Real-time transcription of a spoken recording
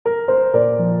Hi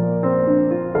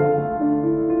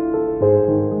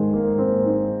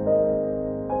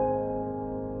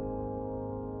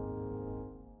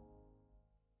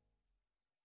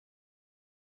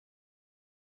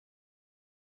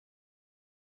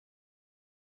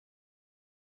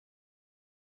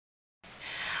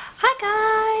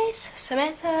guys,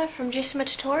 Samantha from Jessama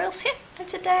Tutorials here, and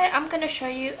today I'm going to show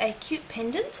you a cute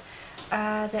pendant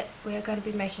that we're going to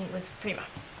be making with Polymer.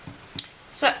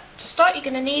 So to start, you're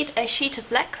going to need a sheet of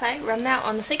black clay run out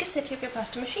on the thickest setting of your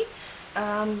pasta machine,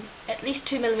 at least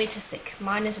 2mm thick.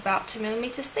 Mine is about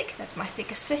 2mm thick, that's my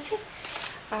thickest setting,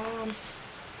 and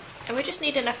we just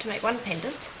need enough to make one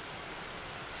pendant.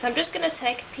 So I'm just going to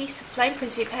take a piece of plain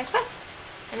printed paper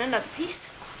and another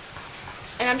piece.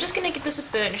 And I'm just going to give this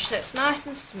a burnish so it's nice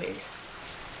and smooth,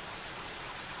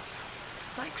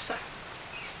 like so.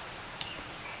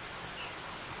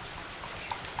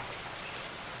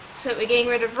 So we're getting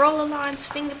rid of roller lines,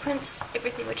 fingerprints,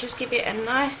 everything, will just give it a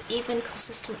nice, even,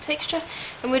 consistent texture.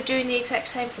 And we're doing the exact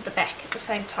same for the back at the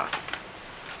same time.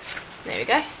 There we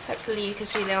go. Hopefully you can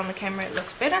see there on the camera it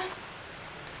looks better.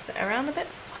 Just that around a bit.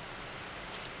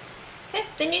 Okay,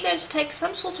 then you're going to take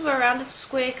some sort of a rounded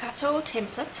square cutter or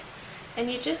template,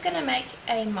 and you're just going to make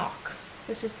a mark.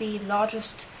 This is the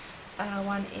largest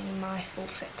one in my full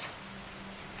set.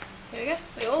 There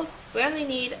we go. We only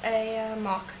need a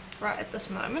mark right at this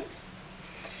moment.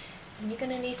 And you're going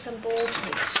to need some ball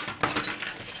tools.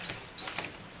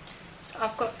 So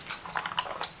I've got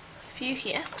a few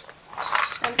here.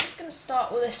 I'm just going to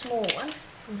start with a small one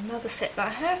from another set that I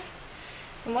have.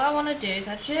 And what I want to do is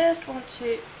I just want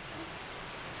to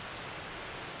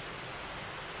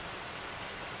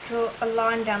draw a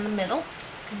line down the middle,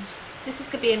 because this is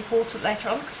going to be important later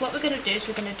on, because what we're going to do is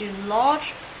we're going to do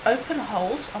large open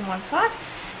holes on one side,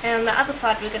 and on the other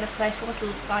side we're going to place almost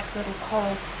like little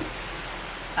coral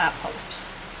polyps.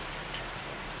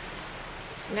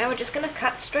 So now we're just going to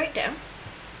cut straight down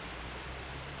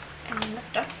and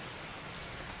lift up.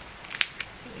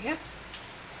 There we go.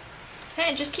 Okay,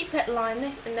 and just keep that line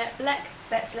there, and that black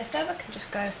that's left over can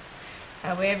just go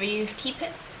wherever you keep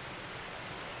it.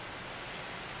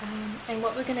 And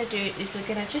what we're going to do is we're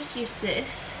going to just use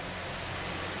this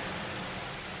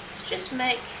to just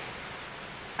make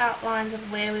outlines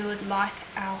of where we would like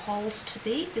our holes to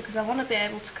be, because I want to be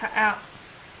able to cut out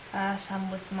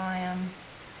some with my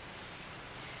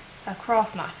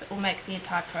craft knife. It will make the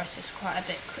entire process quite a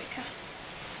bit quicker.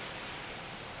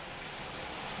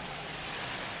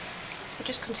 So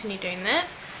just continue doing that.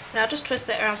 Now I'll just twist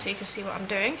that around so you can see what I'm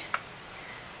doing.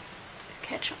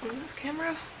 Catch up on the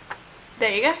camera.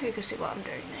 There you go, you can see what I'm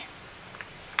doing there.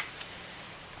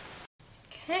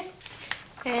 Okay,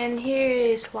 and here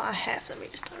is what I have. Let me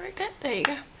just direct that. There you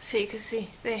go. So you can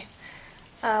see there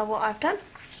what I've done.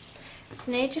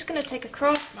 So now you're just going to take a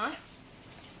craft knife.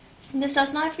 And this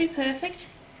doesn't have to be perfect.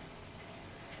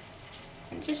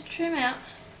 And just trim out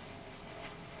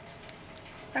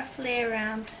roughly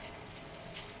around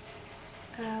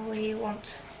where you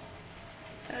want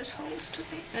those holes to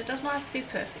be. And it does not have to be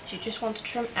perfect, you just want to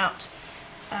trim out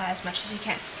as much as you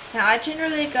can. Now I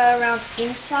generally go around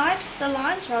inside the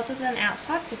lines rather than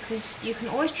outside, because you can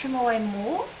always trim away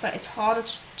more, but it's harder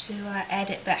to add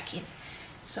it back in.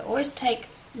 So always take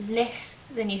less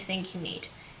than you think you need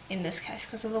in this case,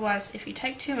 because otherwise if you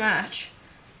take too much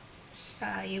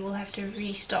you will have to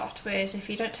restart, whereas if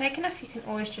you don't take enough you can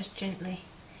always just gently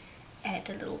add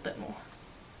a little bit more,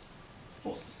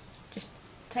 or just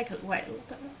take it away a little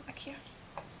bit more, like here.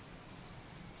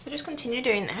 So just continue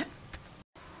doing that.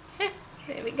 Okay,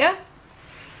 there we go.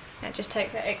 Now just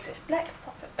take that excess black,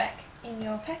 pop it back in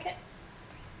your packet.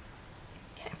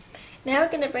 Okay. Now we're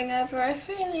going to bring over a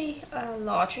fairly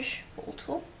largish ball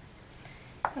tool.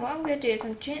 And what I'm going to do is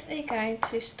I'm gently going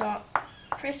to start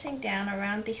pressing down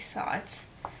around these sides,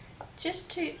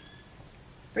 just to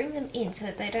bring them in so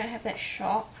that they don't have that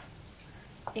sharp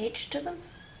edge to them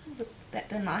that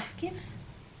the knife gives.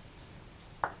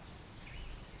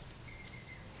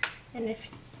 And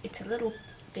if it's a little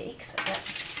big, so that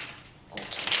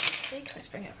also big, let's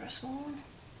bring over a small one.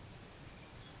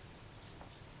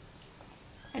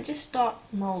 And just start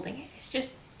moulding it. It's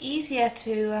just easier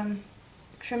to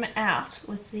trim it out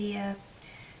with the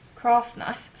craft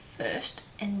knife first,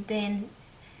 and then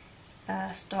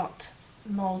start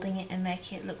moulding it and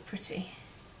making it look pretty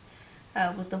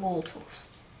with the ball tools.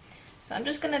 So I'm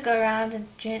just going to go around and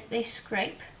gently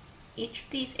scrape each of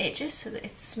these edges so that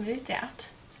it's smoothed out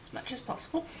as much as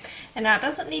possible. And now it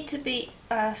doesn't need to be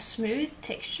smooth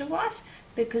texture wise,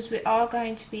 because we are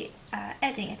going to be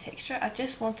adding a texture. I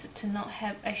just want it to not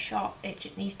have a sharp edge.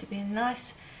 It needs to be a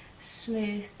nice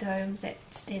smooth dome that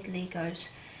steadily goes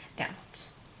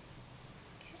downwards.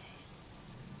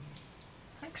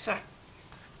 so.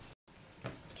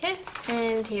 Okay,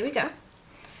 and here we go.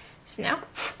 So now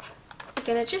we're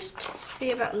going to just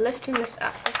see about lifting this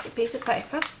up with the piece of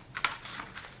paper,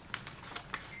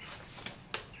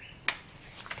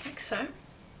 like so.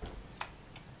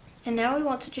 And now we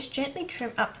want to just gently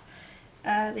trim up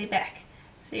the back.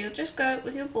 So you'll just go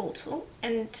with your ball tool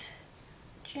and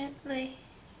gently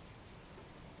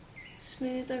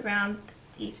smooth around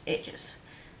these edges,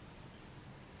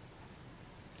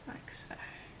 like so.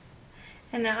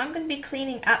 And now I'm going to be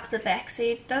cleaning up the back, so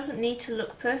it doesn't need to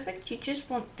look perfect. You just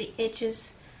want the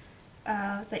edges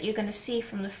that you're going to see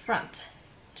from the front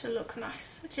to look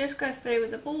nice. So just go through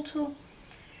with the ball tool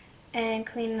and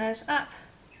clean those up.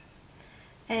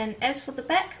 And as for the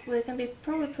back, we're going to be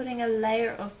probably putting a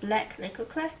layer of black liquid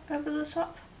clay over the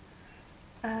top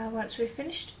once we're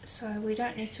finished, so we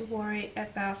don't need to worry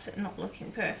about it not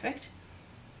looking perfect.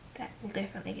 That will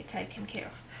definitely get taken care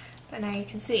of. But now you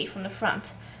can see from the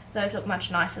front, those look much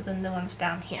nicer than the ones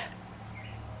down here.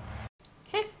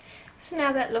 Okay, so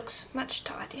now that looks much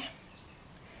tidier.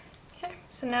 Okay,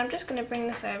 so now I'm just going to bring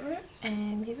this over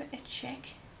and give it a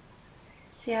check.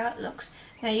 See how it looks.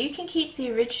 Now you can keep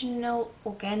the original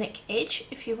organic edge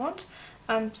if you want.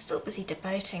 I'm still busy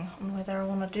debating on whether I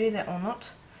want to do that or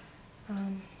not.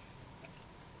 I'm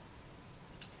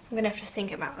going to have to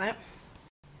think about that.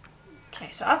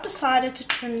 Okay, so I've decided to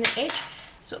trim the edge.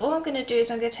 So all I'm going to do is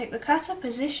I'm going to take the cutter,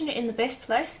 position it in the best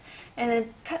place, and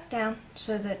then cut down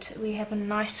so that we have a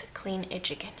nice clean edge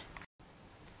again.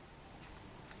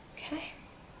 Okay,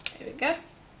 there we go.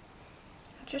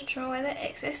 I'll just trim away that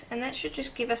excess, and that should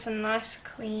just give us a nice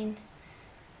clean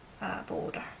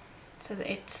border, so that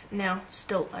it's now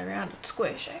still a rounded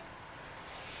square shape.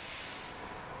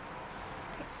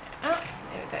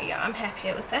 There we go, yeah, I'm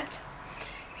happier with that.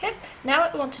 Okay, now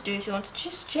what we want to do is you want to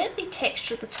just gently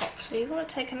texture the top. So you want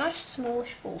to take a nice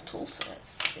smallish ball tool. So let's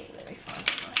see, let me find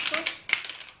a nice one.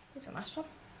 Here's a nice one.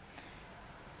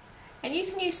 And you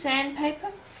can use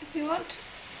sandpaper if you want,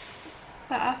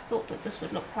 but I've thought that this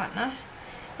would look quite nice.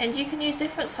 And you can use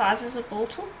different sizes of ball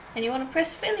tool, and you want to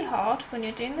press fairly hard when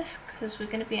you're doing this because we're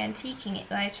going to be antiquing it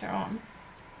later on.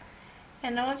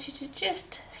 And I want you to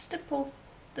just stipple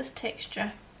this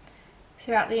texture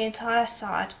throughout the entire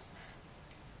side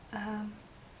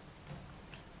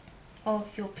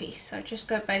of your piece. So just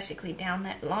go basically down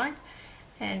that line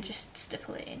and just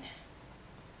stipple it in.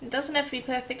 It doesn't have to be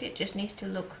perfect, it just needs to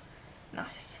look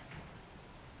nice.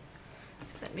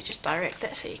 So let me just direct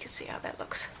that so you can see how that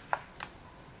looks.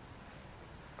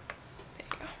 There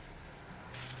you go.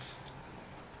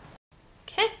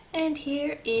 Okay, and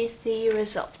here is the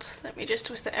result. Let me just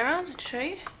twist it around and show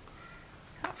you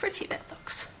how pretty that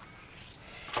looks.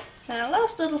 So our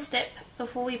last little step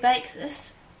before we bake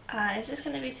this is just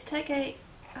going to be to take a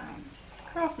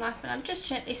craft knife, and I'm just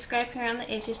gently scraping around the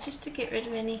edges just to get rid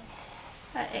of any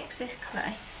excess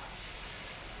clay,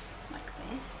 like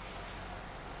that.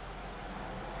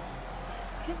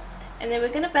 Okay. And then we're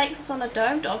going to bake this on a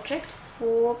domed object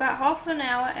for about half an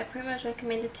hour at Burroughs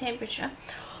recommended temperature.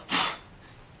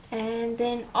 And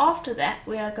then after that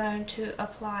we are going to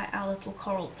apply our little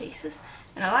coral pieces,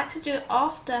 and I like to do it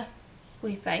after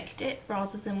we've baked it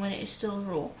rather than when it is still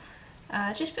raw,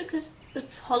 just because the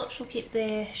polyps will keep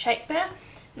their shape better,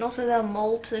 and also they'll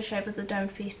mould to the shape of the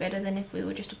domed piece better than if we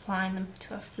were just applying them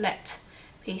to a flat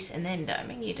piece and then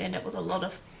doming. You'd end up with a lot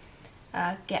of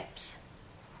gaps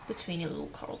between your little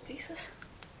coral pieces.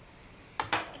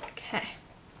 Okay,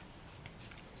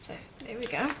 so there we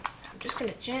go. I'm just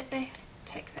going to gently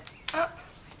take that up,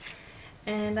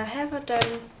 and I have a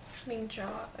doming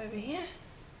jar over here.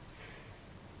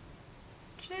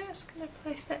 Just going to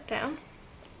place that down.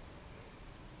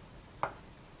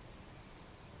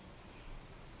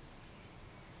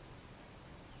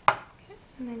 Okay,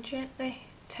 and then gently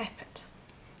tap it.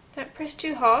 Don't press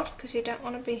too hard because you don't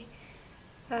want to be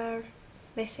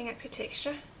messing up your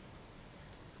texture.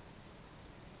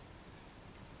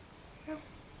 There we go.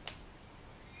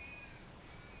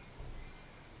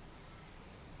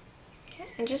 Okay,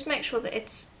 and just make sure that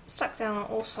it's stuck down on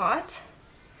all sides.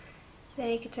 Then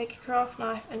you can take your craft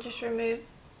knife and just remove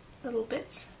little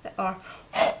bits that are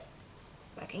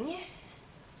bugging you.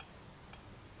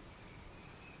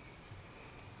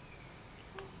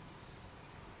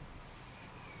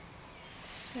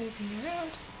 Smoothing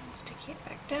around and sticking it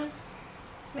back down.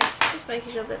 Just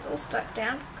making sure that it's all stuck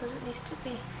down because it needs to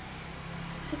be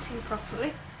sitting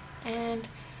properly. And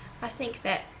I think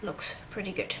that looks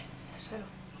pretty good. So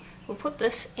we'll put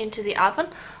this into the oven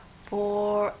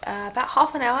for about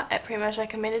half an hour at Burroughs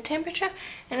recommended temperature,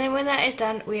 and then when that is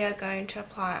done we are going to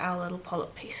apply our little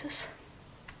polyp pieces.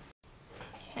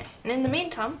 Okay, And in the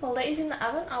meantime, while that is in the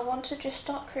oven, I want to just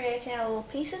start creating our little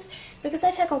pieces because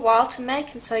they take a while to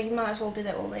make, and so you might as well do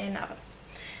that all there in the oven.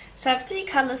 So I have 3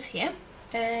 colours here,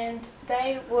 and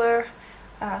they were,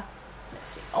 let's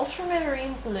see,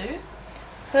 ultramarine blue,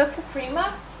 purple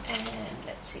primer, and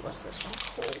let's see, what's this one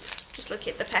called? Just look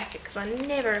at the packet because I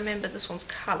never remember this one's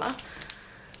colour.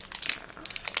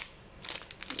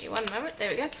 Give me one moment, there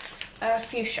we go.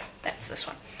 Fuchsia, that's this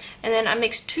one. And then I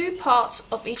mixed 2 parts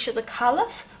of each of the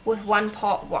colours with 1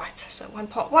 part white. So 1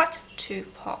 part white, 2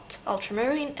 part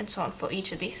ultramarine, and so on for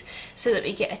each of these, so that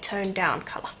we get a toned down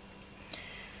colour.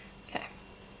 Okay.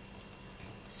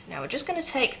 So now we're just going to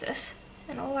take this,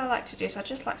 and all I like to do is I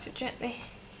just like to gently,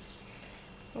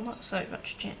 well not so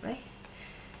much gently,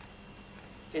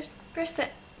 just press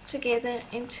that together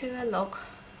into a log,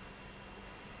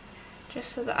 just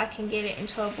so that I can get it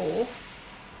into a ball,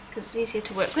 because it's easier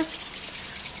to work with.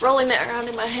 Rolling that around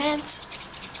in my hands.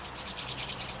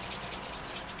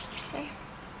 Okay,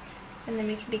 and then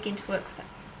we can begin to work with it.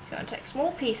 So I'm going to take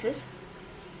small pieces,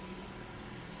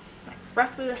 like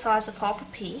roughly the size of half a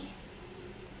pea.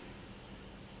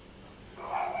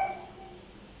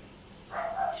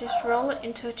 Just roll it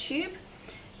into a tube,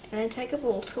 and then take a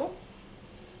ball tool.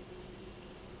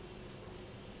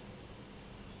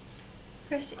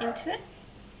 Press into it,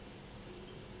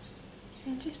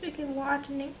 and just begin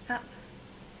widening up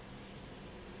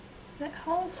that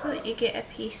hole so that you get a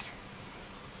piece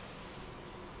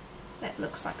that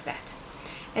looks like that.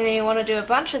 And then you want to do a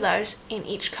bunch of those in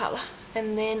each colour,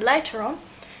 and then later on,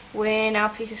 when our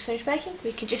piece is finished baking,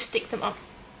 we can just stick them on.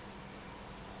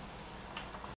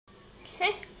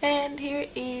 Okay, and here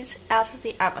it is out of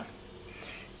the oven.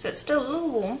 So it's still a little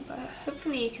warm, but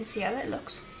hopefully you can see how that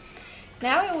looks.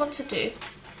 Now what we want to do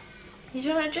is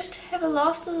you want to just have a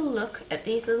last little look at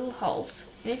these little holes,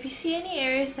 and if you see any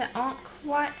areas that aren't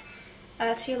quite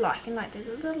to your liking, like there's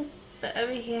a little bit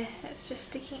over here that's just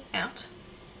sticking out,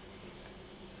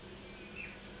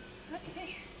 right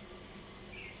here,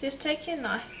 just take your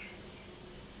knife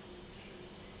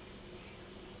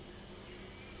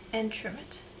and trim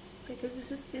it, because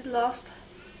this is the last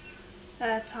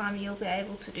time you'll be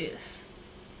able to do this.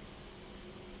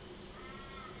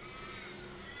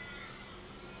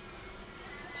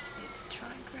 Try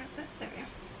and grab that, there we go.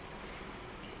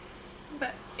 Okay.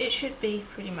 But it should be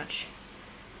pretty much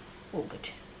all good.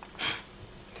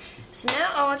 So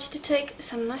now I want you to take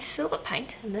some nice silver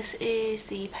paint, and this is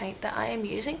the paint that I am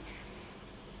using.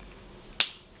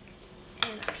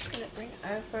 And I'm just going to bring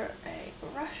over a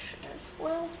brush as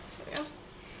well. There we go.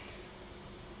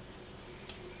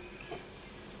 Okay.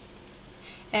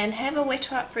 And have a wet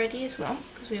wipe ready as well,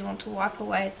 because we want to wipe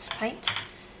away this paint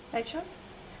later on.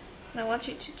 And I want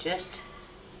you to just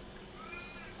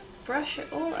brush it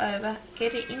all over,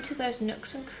 get it into those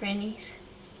nooks and crannies.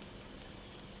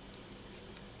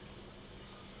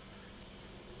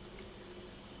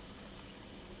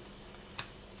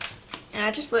 And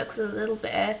I just work with a little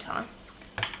bit at a time.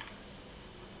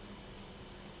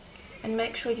 And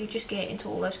make sure you just get it into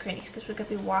all those crannies, because we're going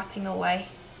to be wiping away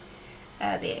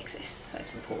the excess, so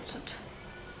it's important.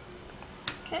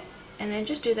 Okay, and then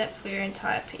just do that for your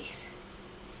entire piece.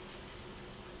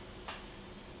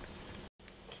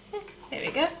 Okay, there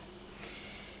we go.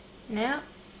 Now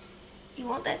you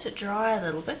want that to dry a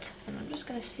little bit, and I'm just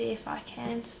going to see if I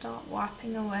can start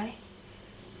wiping away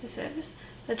the surface.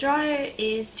 The drier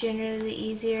is generally the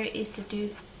easier it is to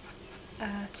do,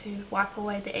 to wipe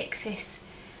away the excess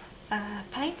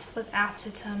paint without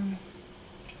it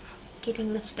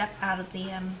getting lifted up out of the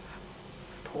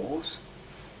pores.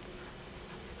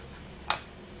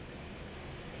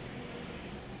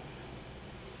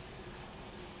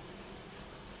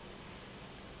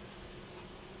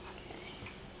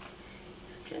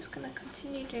 Just going to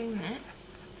continue doing that,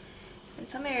 and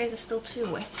some areas are still too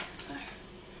wet, so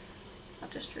I'll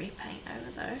just repaint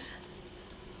over those,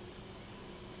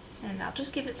 and I'll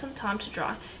just give it some time to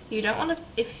dry. You don't want to,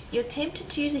 if you're tempted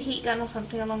to use a heat gun or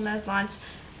something along those lines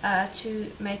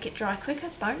to make it dry quicker,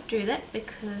 don't do that,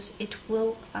 because it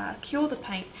will cure the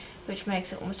paint, which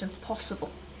makes it almost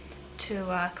impossible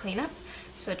to clean up.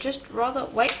 So just rather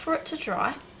wait for it to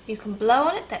dry. You can blow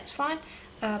on it, that's fine.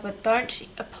 But don't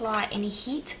apply any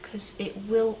heat, because it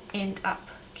will end up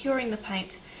curing the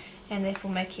paint and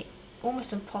therefore make it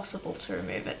almost impossible to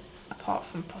remove it, apart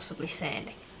from possibly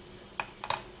sanding.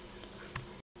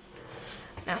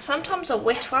 Now sometimes a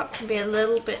wet wipe can be a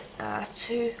little bit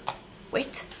too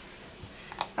wet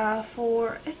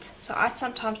for it, so I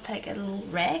sometimes take a little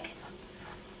rag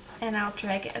and I'll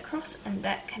drag it across, and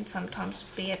that can sometimes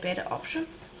be a better option.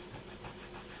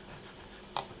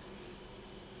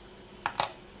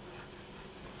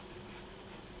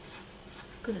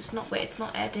 because it's not wet, it's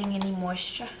not adding any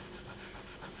moisture,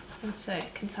 and so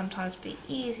it can sometimes be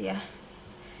easier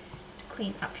to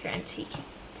clean up your antiquing.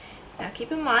 Now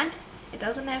keep in mind, it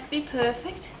doesn't have to be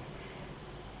perfect.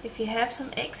 If you have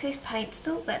some excess paint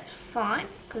still, that's fine,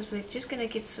 because we're just going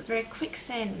to give this a very quick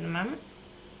sand in a moment.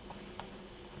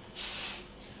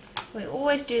 We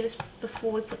always do this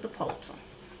before we put the polyps on,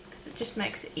 because it just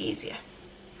makes it easier.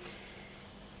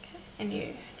 Okay, and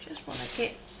you just want to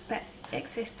get that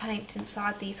excess paint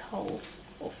inside these holes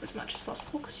off as much as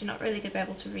possible, because you're not really going to be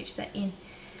able to reach that in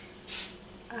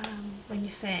when you're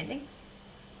sanding.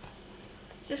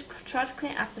 So just try to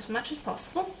clean it up as much as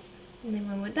possible, and then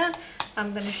when we're done,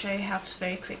 I'm going to show you how to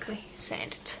very quickly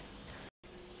sand it.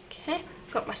 Okay,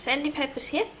 got my sanding papers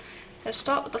here. I'm going to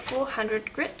start with the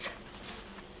 400 grit,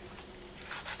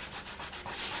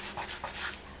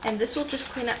 and this will just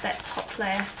clean up that top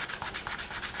layer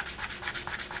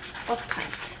of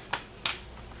paint.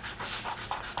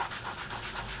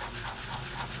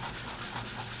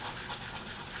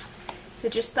 So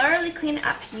just thoroughly clean it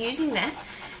up using that,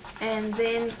 and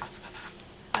then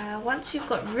once you've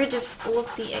got rid of all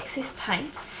of the excess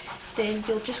paint, then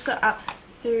you'll just go up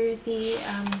through the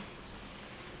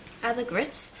other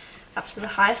grits up to the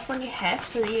highest one you have,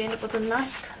 so that you end up with a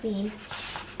nice clean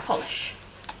polish.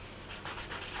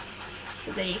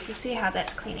 So there you can see how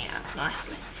that's cleaning up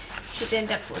nicely. You should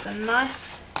end up with a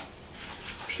nice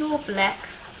pure black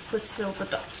with silver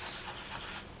dots.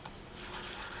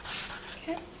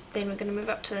 Okay, then we're going to move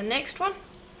up to the next one.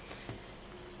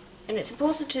 And it's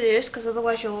important to do this because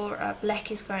otherwise your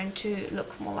black is going to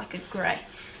look more like a grey.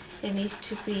 It needs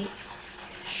to be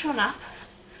shone up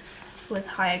with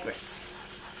higher grits.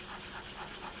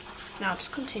 Now I'll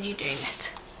just continue doing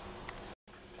that.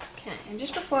 Okay, and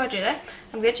just before I do that,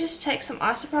 I'm going to just take some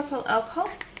isopropyl alcohol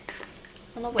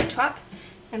on a wet wipe.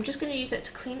 I'm just going to use that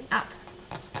to clean up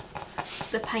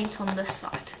the paint on this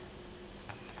side.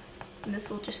 And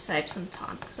this will just save some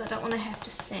time, because I don't want to have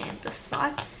to sand this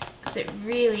side, because it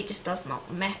really just does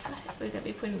not matter if we're going to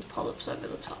be putting the polyps over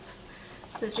the top.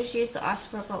 So just use the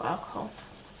isopropyl alcohol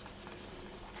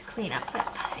to clean up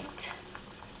that paint.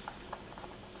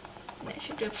 And that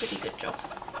should do a pretty good job.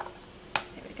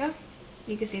 There we go.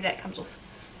 You can see that comes off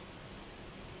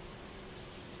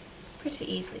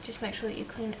pretty easily. Just make sure that you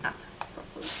clean it up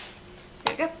properly.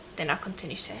 There we go. Then I'll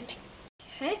continue sanding.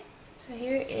 Okay, so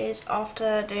here it is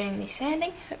after doing the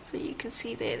sanding. Hopefully you can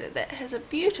see there that that has a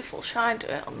beautiful shine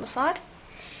to it on the side.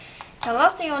 Now the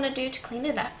last thing I want to do to clean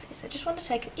it up is I just want to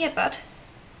take an earbud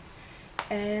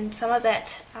and some of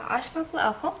that isopropyl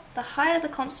alcohol. The higher the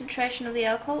concentration of the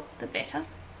alcohol, the better.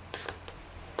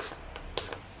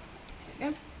 There we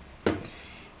go.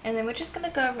 And then we're just going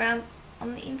to go around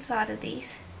on the inside of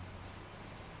these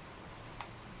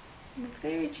and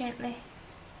very gently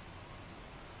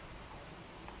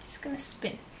just going to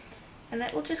spin, and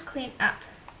that will just clean up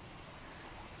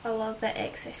a lot of that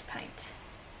excess paint.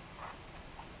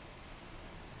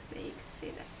 So there you can see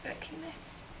that working there.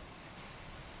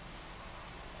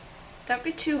 Don't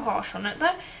be too harsh on it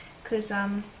though, because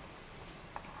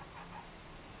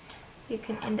you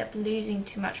can end up losing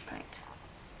too much paint.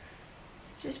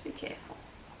 Just be careful.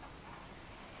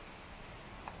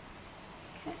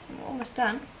 Okay, we're almost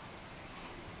done.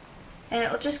 And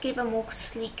it'll just give a more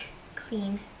sleek,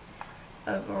 clean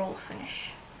overall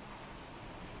finish.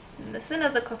 And the thinner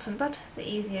the cotton bud, the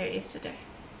easier it is to do.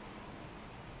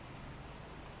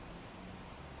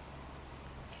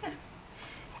 Okay.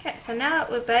 Okay, so now that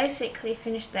we're basically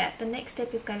finished that, the next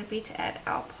step is going to be to add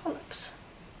our polyps.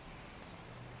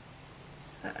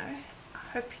 So I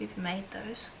hope you've made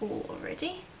those all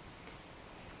already.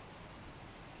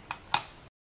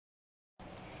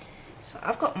 So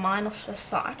I've got mine off to the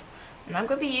side, and I'm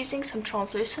going to be using some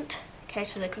translucent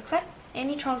Kato liquid clay.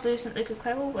 Any translucent liquid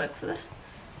clay will work for this.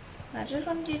 And I just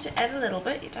want you to add a little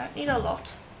bit, you don't need a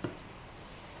lot.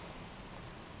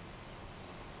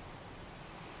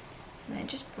 And then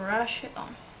just brush it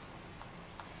on.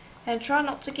 And try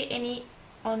not to get any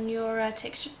on your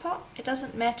textured part. It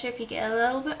doesn't matter if you get a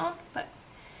little bit on, but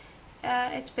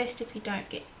it's best if you don't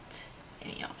get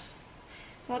any on. And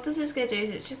what this is going to do is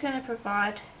it's just going to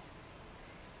provide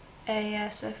a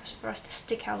surface for us to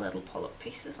stick our little polyp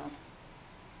pieces on.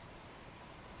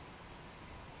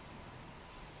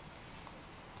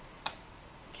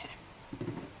 Okay.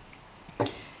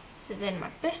 So then my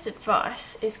best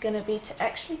advice is going to be to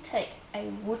actually take a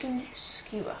wooden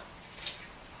skewer.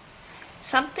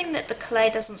 Something that the clay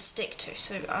doesn't stick to,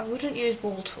 so I wouldn't use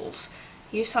ball tools.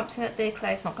 Use something that the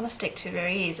clay is not going to stick to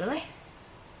very easily.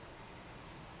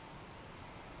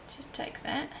 Just take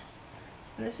that,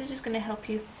 and this is just going to help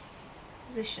you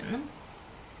position them.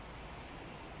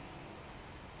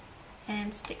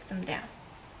 and stick them down,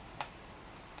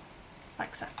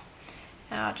 like so.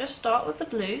 Now I'll just start with the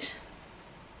blues,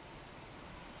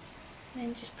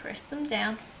 and just press them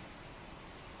down.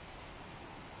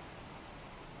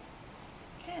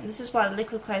 Okay, and this is why the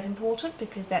liquid clay is important,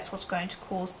 because that's what's going to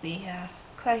cause the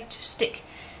clay to stick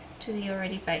to the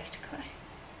already baked clay.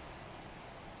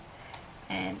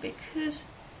 And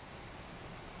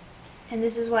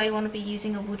this is why you want to be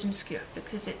using a wooden skewer,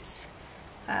 because it's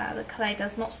the clay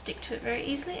does not stick to it very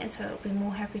easily, and so it'll be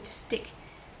more happy to stick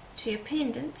to your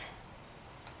pendant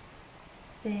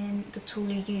than the tool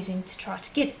you're using to try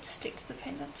to get it to stick to the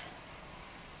pendant.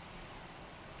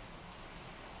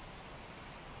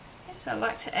 Okay, so I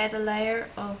like to add a layer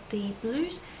of the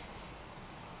blues,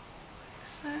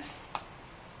 so,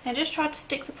 and just try to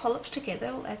stick the polyps together.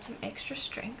 It will add some extra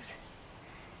strength.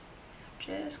 I'm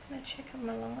just going to check them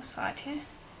along the side here.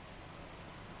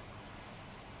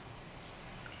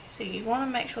 Okay, so you want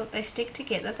to make sure that they stick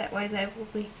together, that way they will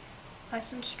be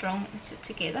nice and strong and sit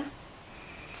together.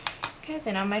 Okay,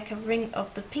 then I'll make a ring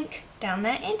of the pink down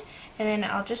that end, and then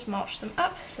I'll just mulch them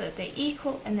up so that they're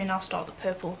equal, and then I'll start the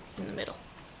purple in the middle.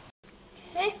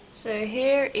 Okay, so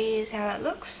here is how it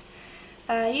looks.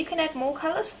 You can add more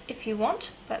colours if you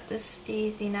want, but this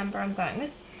is the number I'm going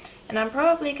with. And I'm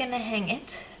probably going to hang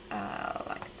it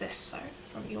like this, so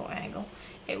from your angle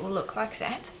it will look like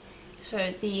that.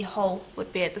 So the hole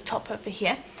would be at the top over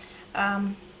here,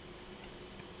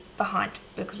 behind,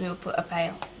 because we will put a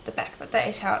bail at the back, but that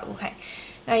is how it will hang.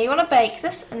 Now you want to bake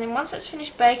this, and then once it's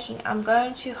finished baking, I'm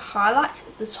going to highlight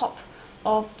the top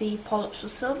of the polyps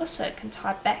with silver so it can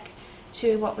tie back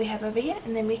to what we have over here,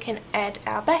 and then we can add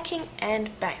our backing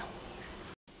and bail.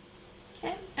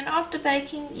 Okay, and after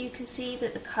baking you can see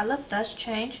that the colour does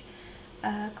change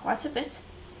quite a bit.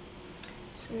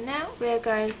 So now we're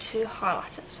going to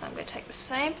highlight it. So I'm going to take the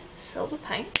same silver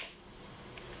paint,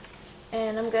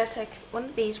 and I'm going to take one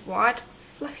of these wide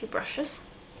fluffy brushes.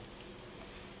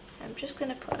 I'm just going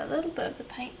to put a little bit of the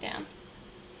paint down,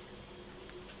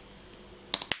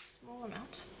 small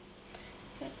amount.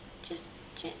 Okay, just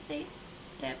gently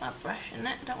dab my brush in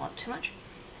that, I don't want too much.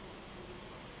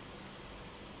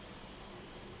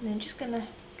 And then just going to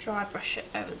dry brush it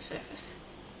over the surface.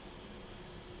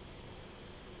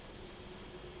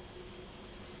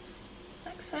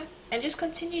 Like so. And just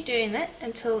continue doing that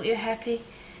until you're happy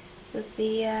with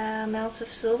the amount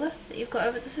of silver that you've got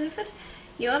over the surface.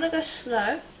 You want to go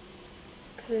slow,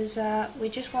 because we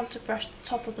just want to brush the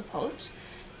top of the polyps.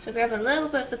 So grab a little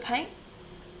bit of the paint,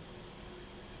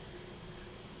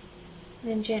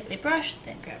 then gently brush,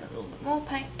 then grab a little bit more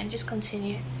paint, and just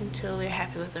continue until you're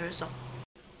happy with the result.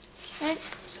 Okay,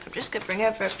 so I'm just going to bring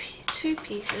over two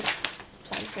pieces of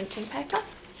plain printing paper,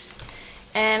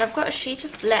 and I've got a sheet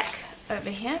of black over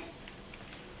here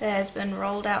that has been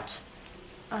rolled out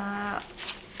to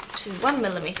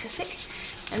 1mm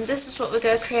thick, and this is what we're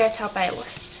going to create our bail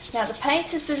with. Now the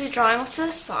paint is busy drying off to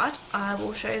the side. I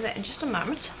will show you that in just a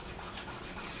moment.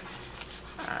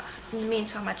 In the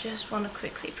meantime, I just want to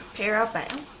quickly prepare our bail.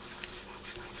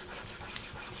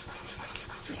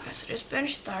 There you go, so just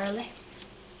burnish thoroughly.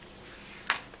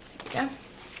 There we go.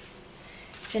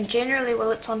 Then generally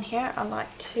while it's on here, I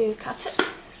like to cut it.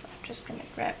 So I'm just going to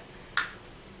grab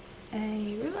a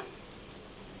ruler.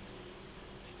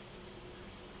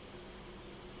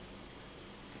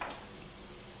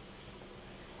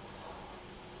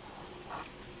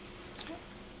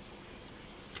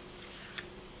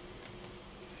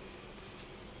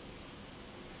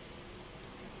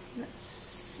 Let's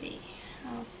see,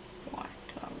 how wide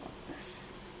do I want this?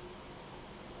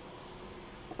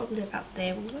 Probably about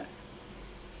there will work.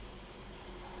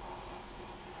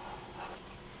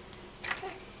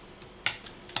 Okay.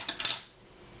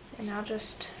 And I'll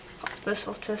just pop this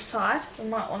off to the side. We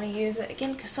might want to use it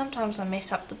again because sometimes I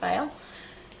mess up the bail.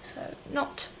 So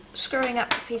not screwing up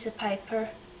the piece of paper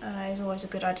is always a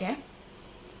good idea.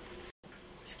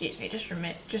 Excuse me,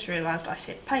 just realised I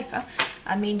said paper.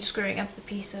 I mean screwing up the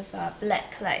piece of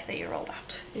black clay that you rolled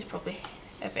out is probably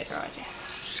a better idea.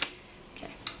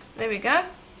 Okay, so there we go.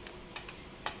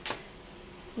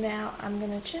 Now I'm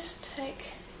going to just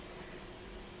take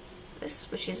this,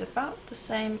 which is about the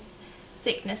same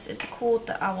thickness as the cord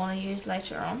that I want to use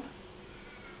later on.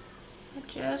 I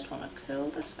just want to curl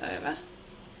this over,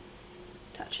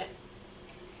 touch it.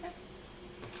 Okay.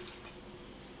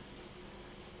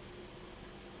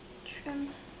 Trim,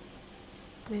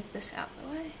 move this out of the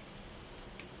way.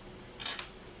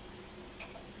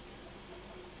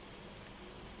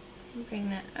 And bring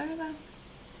that over.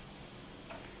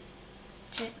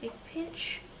 Gently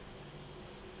pinch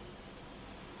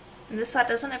And this side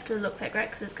doesn't have to look that great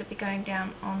because it's going to be going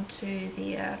down onto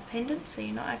the pendant, so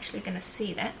you're not actually going to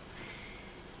see that.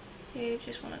 You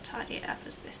just want to tidy it up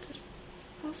as best as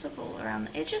possible around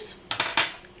the edges.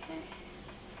 Okay.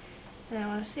 And I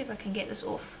want to see if I can get this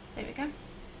off. There we go.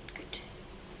 Good.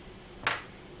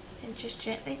 And just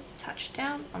gently touch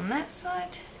down on that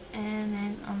side and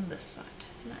then on this side.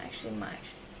 And I actually might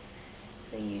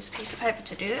use a piece of paper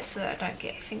to do this so that I don't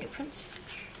get fingerprints.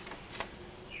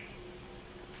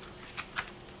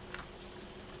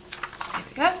 There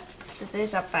we go. So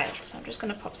there's our bail. So I'm just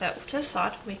going to pop that off to the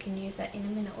side. We can use that in a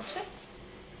minute or two.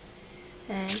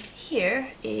 And here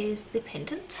is the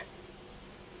pendant.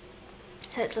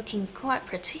 So it's looking quite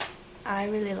pretty. I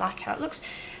really like how it looks.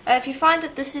 If you find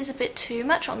that this is a bit too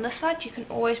much on this side, you can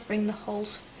always bring the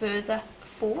holes further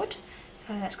forward.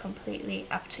 That's completely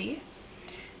up to you.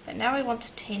 But now we want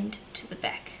to tend to the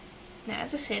back. Now,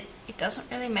 as I said, it doesn't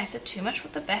really matter too much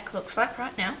what the back looks like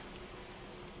right now.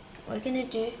 What we're going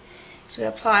to do is we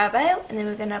apply our bail and then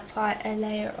we're going to apply a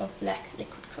layer of black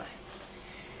liquid clay.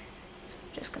 So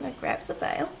I'm just going to grab the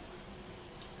bail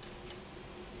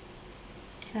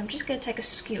and I'm just going to take a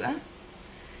skewer,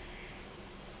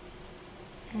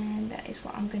 and that is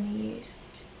what I'm going to use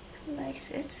to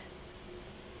place it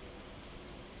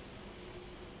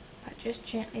by just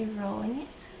gently rolling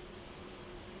it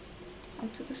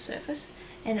onto the surface,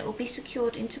 and it will be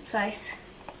secured into place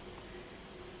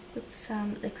with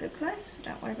some liquid clay, so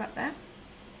don't worry about that.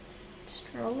 Just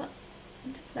roll it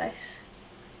into place.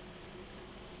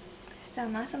 Press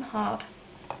down nice and hard.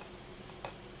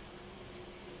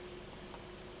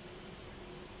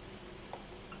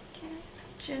 Okay,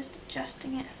 just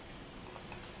adjusting it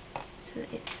so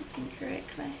that it's sitting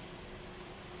correctly.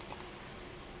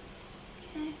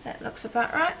 Okay, that looks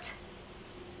about right.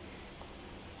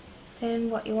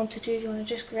 Then what you want to do is you want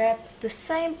to just grab the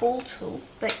same ball tool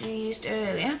that you used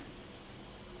earlier,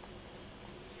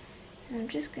 and I'm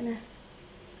just going to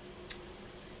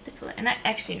stipple it. And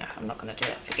actually no, I'm not going to do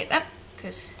that, forget that,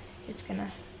 because it's going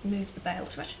to move the bail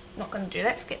too much. I'm not going to do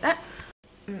that, forget that.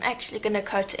 I'm actually going to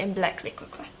coat it in black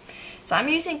liquid clay. So I'm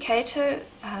using Kato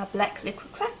black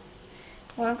liquid clay.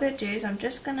 What I'm going to do is I'm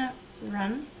just going to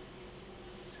run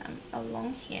some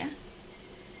along here.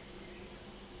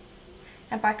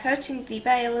 And by coating the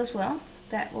bail as well,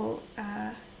 that will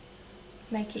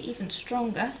make it even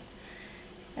stronger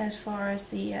as far as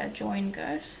the join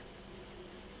goes.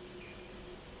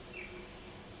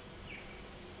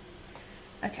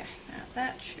 Okay, now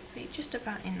that should be just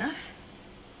about enough.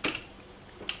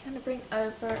 I'm going to bring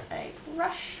over a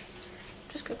brush.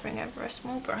 I'm just going to bring over a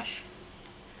small brush.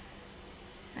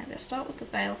 I'm going to start with the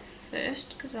bail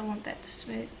first because I want that to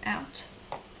smooth out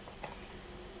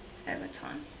over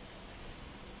time.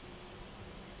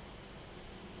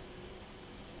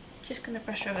 Just going to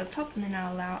brush over the top and then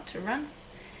I'll allow it to run.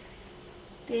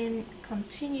 Then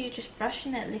continue just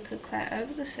brushing that liquid clay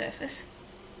over the surface,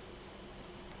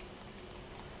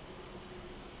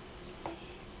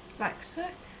 like so,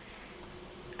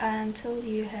 until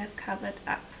you have covered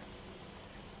up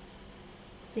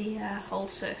the whole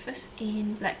surface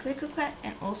in black liquid clay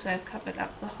and also have covered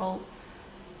up the whole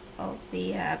of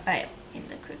the bail in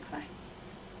liquid clay.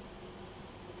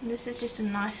 And this is just a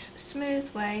nice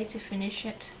smooth way to finish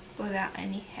it without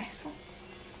any hassle.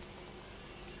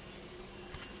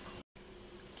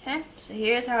 Okay, so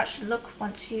here's how it should look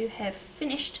once you have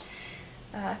finished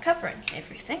covering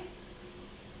everything.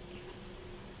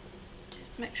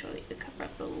 Just make sure that you cover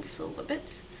up the little silver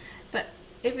bits, but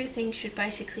everything should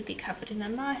basically be covered in a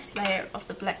nice layer of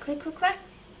the black liquid clay.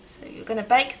 So you're going to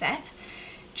bake that.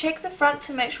 Check the front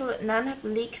to make sure that none have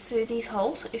leaked through these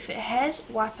holes. If it has,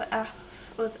 wipe it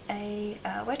off with a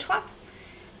wet wipe.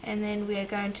 And then we are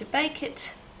going to bake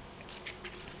it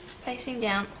facing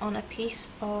down on a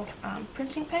piece of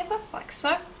printing paper, like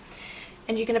so.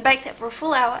 And you're going to bake that for a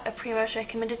full hour at pre-most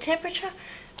recommended temperature,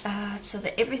 so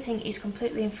that everything is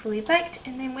completely and fully baked.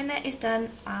 And then when that is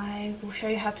done, I will show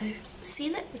you how to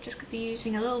seal it. We're just going to be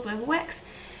using a little bit of wax,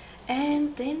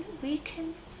 and then we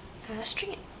can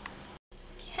string it.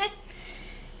 Okay,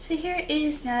 so here it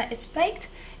is now. It's baked,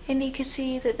 and you can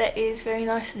see that that is very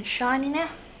nice and shiny now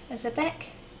as a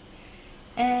back.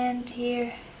 And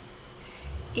here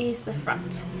is the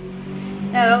front.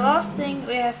 Now the last thing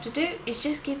we have to do is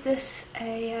just give this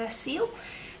a seal.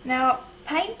 Now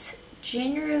paint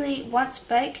generally once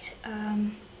baked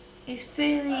is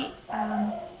fairly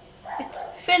it's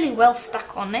fairly well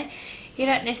stuck on there. You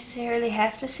don't necessarily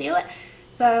have to seal it,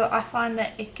 though I find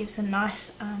that it gives a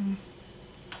nice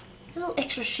little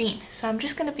extra sheen. So I'm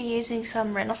just going to be using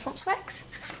some Renaissance wax.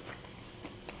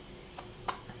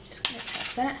 I'm just going to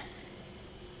tap that.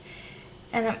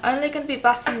 And I'm only going to be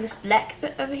buffing this black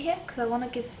bit over here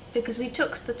because we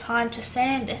took the time to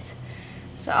sand it,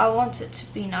 so I want it to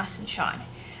be nice and shiny.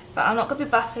 But I'm not going to be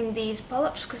buffing these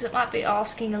polyps because it might be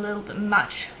asking a little bit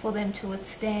much for them to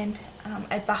withstand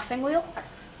a buffing wheel.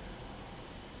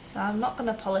 So I'm not going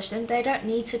to polish them. They don't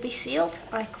need to be sealed.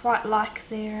 I quite like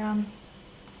their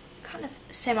kind of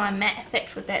semi-matte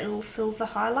effect with that little silver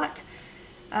highlight.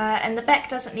 And the back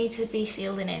doesn't need to be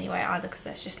sealed in any way either because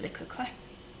that's just liquid clay.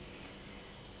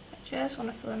 Just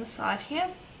want to fill in the side here,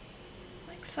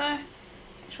 like so. Make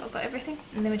sure I've got everything,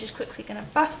 and then we're just quickly going to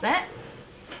buff that.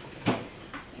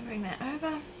 So bring that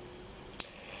over.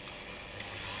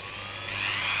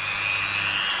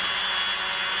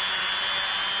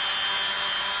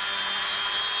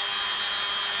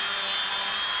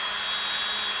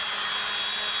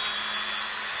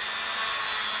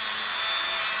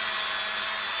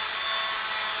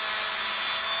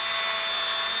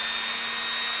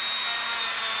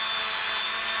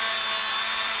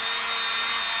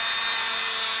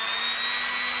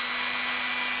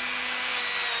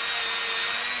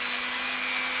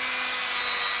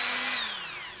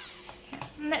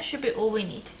 That should be all we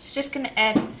need. It's just going to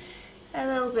add a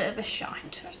little bit of a shine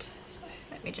to it. So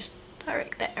let me just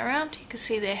direct that around. You can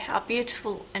see there how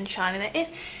beautiful and shiny that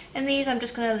is. And these I'm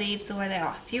just going to leave the way they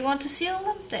are. If you want to seal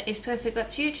them, that is perfectly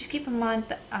up to you. Just keep in mind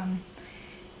that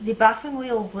the buffing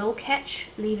wheel will catch,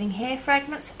 leaving hair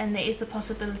fragments, and there is the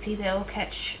possibility they will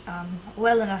catch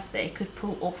well enough that it could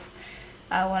pull off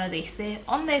one of these. They're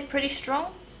on there pretty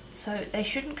strong, so they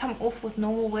shouldn't come off with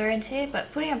normal wear and tear,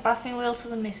 but putting a buffing wheel to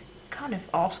them is kind of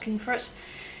asking for it.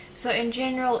 So in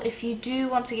general, if you do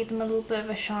want to give them a little bit of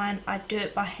a shine, I'd do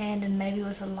it by hand and maybe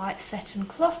with a light satin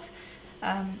cloth,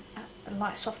 a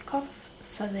light soft cloth,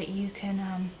 so that you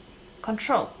can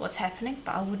control what's happening,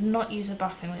 but I would not use a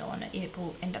buffing wheel on it. It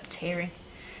will end up tearing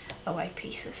away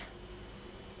pieces.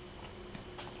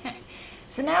 Okay.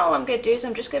 So now all I'm going to do is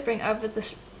I'm just going to bring over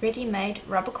this ready-made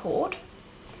rubber cord.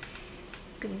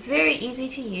 Very easy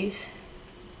to use.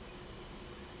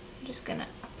 I'm just going to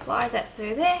apply that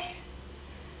through there.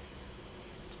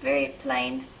 It's a very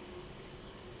plain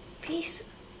piece,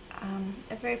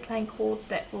 a very plain cord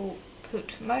that will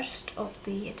put most of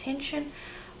the attention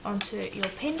onto your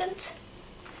pendant,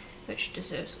 which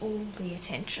deserves all the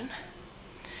attention.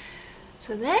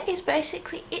 So that is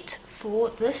basically it for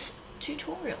this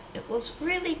tutorial. It was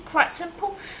really quite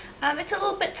simple. It's a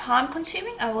little bit time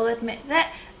consuming, I will admit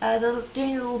that.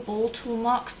 Doing the little ball tool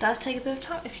marks does take a bit of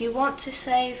time. If you want to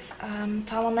save time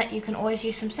on that, you can always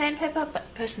use some sandpaper,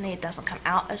 but personally it doesn't come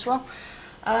out as well.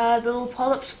 The little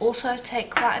polyps also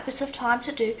take quite a bit of time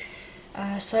to do.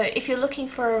 So if you're looking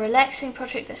for a relaxing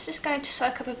project that's just going to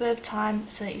soak up a bit of time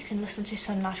so that you can listen to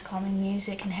some nice calming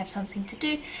music and have something to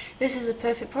do, this is a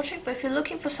perfect project. But if you're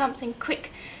looking for something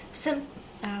quick,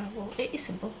 well, it is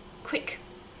simple,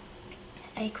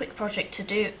 a quick project to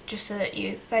do, just so that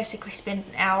you basically spend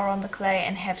an hour on the clay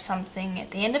and have something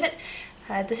at the end of it.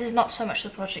 This is not so much the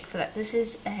project for that. This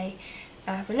is a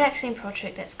relaxing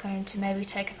project that's going to maybe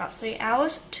take about 3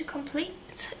 hours to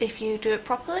complete if you do it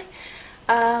properly.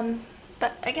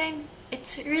 But again,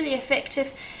 it's really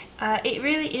effective. It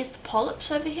really is the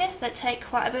polyps over here that take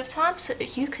quite a bit of time, so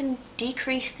if you can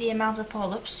decrease the amount of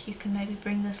polyps, you can maybe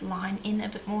bring this line in a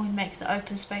bit more and make the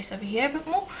open space over here a bit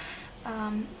more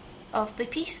of the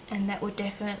piece, and that would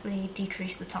definitely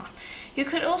decrease the time. You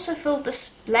could also fill this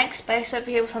blank space over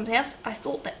here with something else. I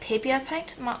thought that Pendant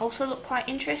paint might also look quite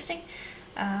interesting.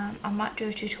 I might do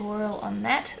a tutorial on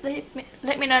that.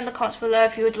 Let me know in the comments below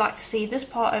if you would like to see this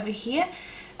part over here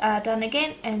done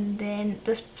again, and then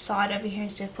this side over here,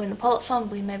 instead of putting the polyps on,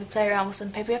 we maybe play around with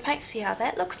some Pendant paint, see how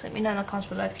that looks. Let me know in the comments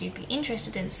below if you'd be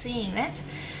interested in seeing that,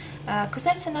 because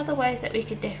that's another way that we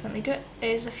could definitely do it.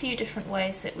 There's a few different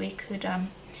ways that we could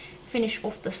finish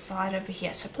off the side over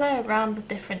here, so play around with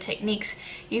different techniques.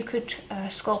 You could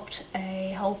sculpt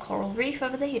a whole coral reef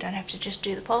over there, you don't have to just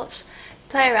do the polyps.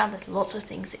 Play around with lots of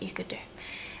things that you could do.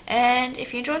 And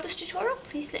if you enjoyed this tutorial,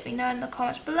 please let me know in the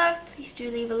comments below. Please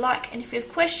do leave a like, and if you have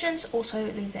questions, also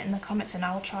leave that in the comments and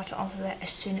I will try to answer that as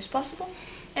soon as possible.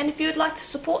 And if you would like to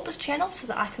support this channel so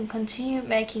that I can continue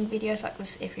making videos like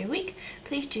this every week,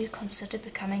 please do consider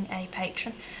becoming a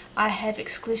patron. I have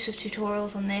exclusive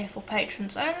tutorials on there for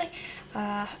patrons only,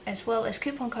 as well as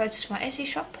coupon codes to my Etsy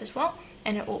shop as well,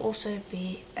 and it will also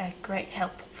be a great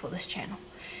help for this channel.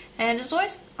 And as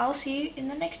always, I'll see you in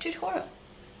the next tutorial.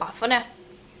 Bye for now.